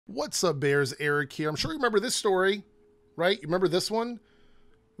What's up, Bears? Eric here. I'm sure you remember this story, right? You remember this one?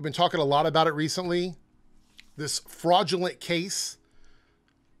 We've been talking a lot about it recently. This fraudulent case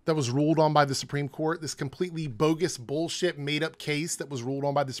that was ruled on by the Supreme Court, this completely bogus bullshit made up case that was ruled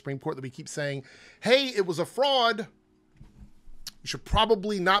on by the Supreme Court that we keep saying, hey, it was a fraud. You should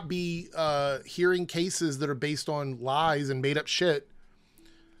probably not be hearing cases that are based on lies and made up shit.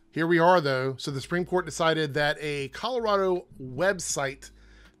 Here we are, though. So the Supreme Court decided that a Colorado website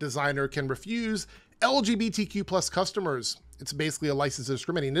designer can refuse LGBTQ plus customers. It's basically a license to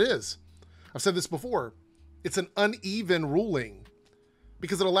discriminate, and it is. I've said this before. It's an uneven ruling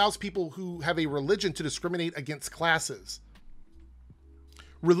because it allows people who have a religion to discriminate against classes.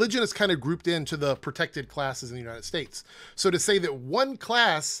 Religion is kind of grouped into the protected classes in the United States. So to say that one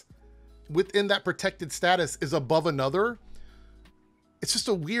class within that protected status is above another, it's just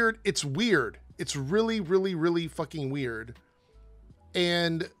it's weird. It's really, really, really fucking weird.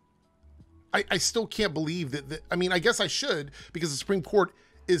 And I still can't believe that, I mean, I guess I should, because the Supreme Court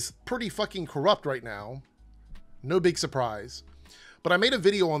is pretty fucking corrupt right now. No big surprise. But I made a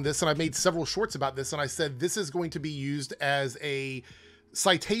video on this, and I made several shorts about this, and I said this is going to be used as a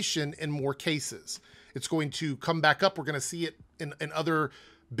citation in more cases. It's going to come back up. We're going to see it in other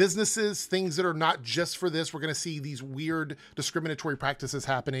businesses, things that are not just for this. We're going to see these weird discriminatory practices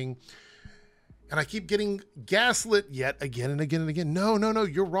happening. And I keep getting gaslit yet again and again and again. No,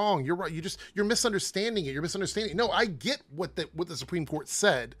 you're wrong. You're right. You're misunderstanding it. You're misunderstanding it. No, I get what the Supreme Court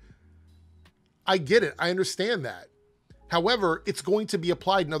said. I get it. I understand that. However, it's going to be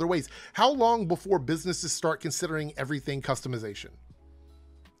applied in other ways. How long before businesses start considering everything customization?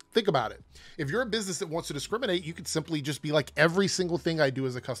 Think about it. If you're a business that wants to discriminate, you could simply just be like, every single thing I do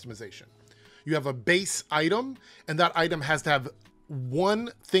is a customization. You have a base item, and that item has to have one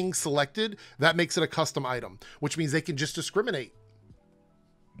thing selected. That makes it a custom item, which means they can just discriminate.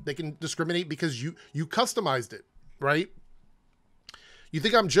 They can discriminate because you customized it, right? You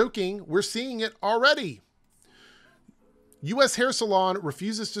think I'm joking? We're seeing it already. U.S. hair salon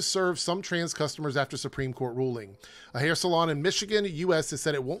refuses to serve some trans customers after Supreme Court ruling. A hair salon in Michigan, U.S. has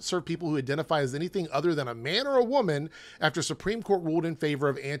said it won't serve people who identify as anything other than a man or a woman after Supreme Court ruled in favor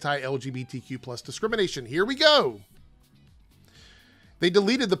of anti-LGBTQ plus discrimination. Here we go. They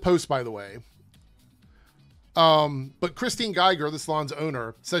deleted the post, by the way. But Christine Geiger, the salon's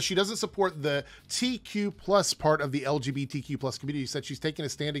owner, says she doesn't support the TQ plus part of the LGBTQ plus community. She said she's taking a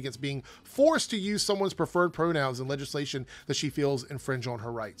stand against being forced to use someone's preferred pronouns in legislation that she feels infringe on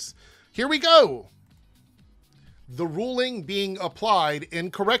her rights. Here we go. The ruling being applied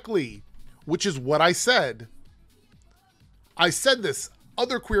incorrectly, which is what I said. I said this.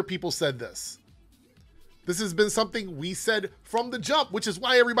 Other queer people said this. This has been something we said from the jump, which is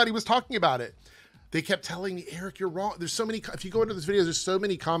why everybody was talking about it. They kept telling me, Eric, you're wrong. There's so many, if you go into this video, there's so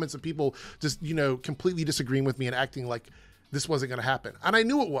many comments of people just, completely disagreeing with me and acting like this wasn't going to happen. And I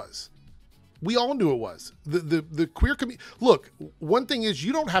knew it was. We all knew it was. The queer community. Look, one thing is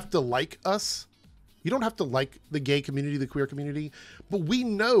you don't have to like us. You don't have to like the gay community, the queer community, but we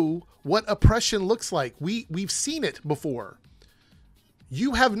know what oppression looks like. We've seen it before.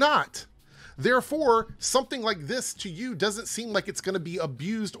 You have not. Therefore, something like this to you doesn't seem like it's going to be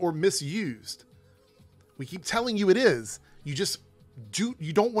abused or misused. We keep telling you it is. You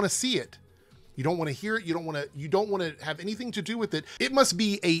don't want to see it. You don't want to hear it. You don't want to have anything to do with it. It must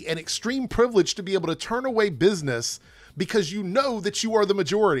be an extreme privilege to be able to turn away business because you know that you are the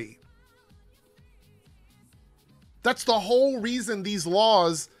majority. That's the whole reason these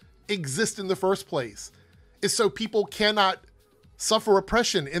laws exist in the first place, is so people cannot suffer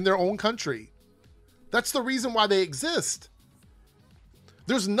oppression in their own country. That's the reason why they exist.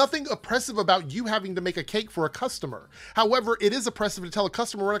 There's nothing oppressive about you having to make a cake for a customer. However, it is oppressive to tell a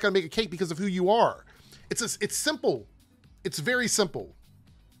customer we're not going to make a cake because of who you are. It's simple. It's very simple.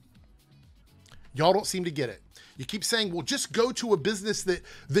 Y'all don't seem to get it. You keep saying, well, just go to a business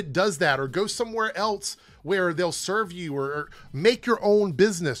that does that, or go somewhere else where they'll serve you, or make your own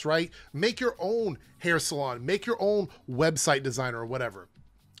business, right? Make your own hair salon, make your own website designer or whatever.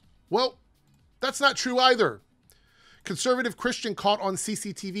 Well, that's not true either. Conservative Christian caught on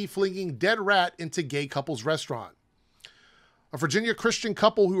CCTV flinging dead rat into gay couple's restaurant. A Virginia Christian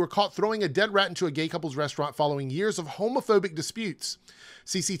couple who were caught throwing a dead rat into a gay couple's restaurant following years of homophobic disputes.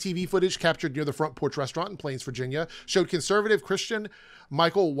 CCTV footage captured near the Front Porch restaurant in Plains, Virginia, showed conservative Christian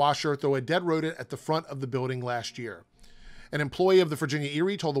Michael Washer throw a dead rodent at the front of the building last year. An employee of the Virginia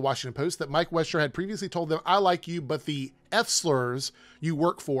Erie told the Washington Post that Mike Washer had previously told them, "I like you, but the F slurs you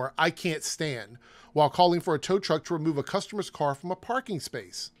work for, I can't stand," while calling for a tow truck to remove a customer's car from a parking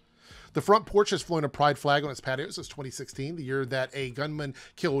space. The front porch has flown a pride flag on its patio since 2016, the year that a gunman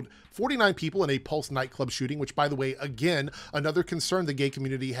killed 49 people in a Pulse nightclub shooting, which, by the way, again, another concern the gay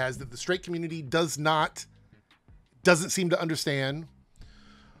community has that the straight community doesn't seem to understand.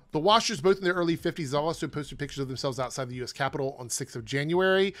 The Washers, both in their early 50s, also posted pictures of themselves outside the U.S. Capitol on 6th of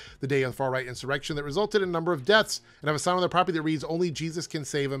January, the day of the far-right insurrection that resulted in a number of deaths, and have a sign on their property that reads, "Only Jesus can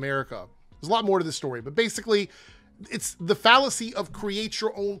save America." There's a lot more to this story, but basically, it's the fallacy of create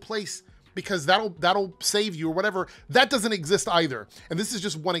your own place because that'll save you or whatever. That doesn't exist either. And this is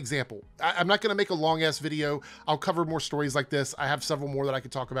just one example. I'm not going to make a long-ass video. I'll cover more stories like this. I have several more that I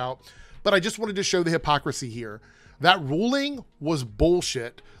could talk about, but I just wanted to show the hypocrisy here. That ruling was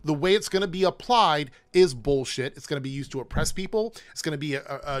bullshit. The way it's going to be applied is bullshit. It's going to be used to oppress people. It's going to be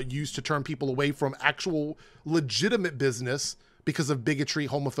used to turn people away from actual legitimate business because of bigotry,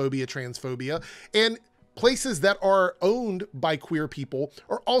 homophobia, transphobia. And places that are owned by queer people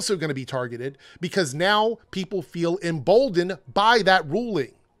are also going to be targeted because now people feel emboldened by that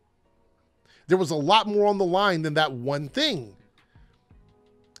ruling. There was a lot more on the line than that one thing.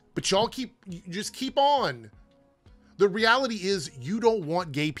 But y'all just keep on. The reality is you don't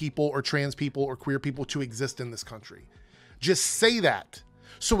want gay people or trans people or queer people to exist in this country. Just say that.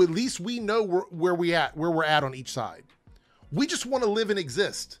 So at least we know where we're at on each side. We just want to live and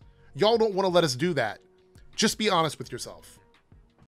exist. Y'all don't want to let us do that. Just be honest with yourself.